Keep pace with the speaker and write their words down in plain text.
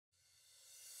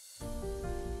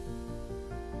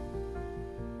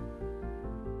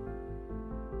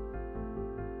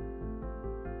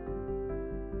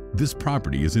This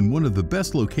property is in one of the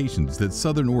best locations that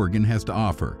Southern Oregon has to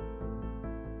offer.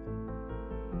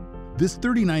 This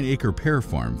 39-acre pear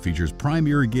farm features prime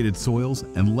irrigated soils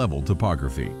and level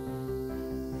topography.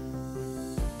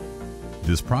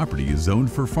 This property is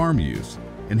zoned for farm use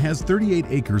and has 38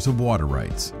 acres of water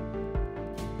rights.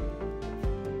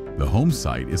 The home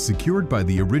site is secured by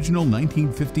the original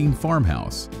 1915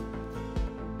 farmhouse.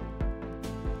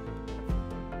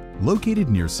 Located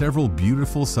near several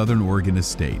beautiful Southern Oregon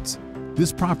estates,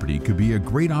 this property could be a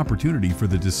great opportunity for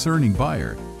the discerning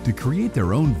buyer to create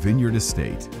their own vineyard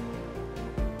estate.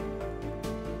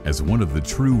 As one of the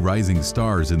true rising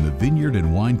stars in the vineyard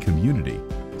and wine community,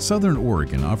 Southern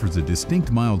Oregon offers a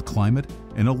distinct mild climate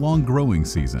and a long growing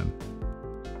season.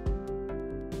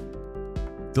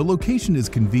 The location is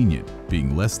convenient,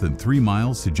 being less than 3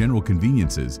 miles to general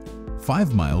conveniences,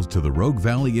 5 miles to the Rogue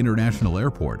Valley International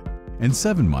Airport, and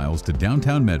 7 miles to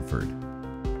downtown Medford.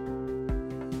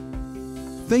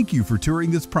 Thank you for touring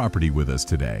this property with us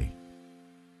today.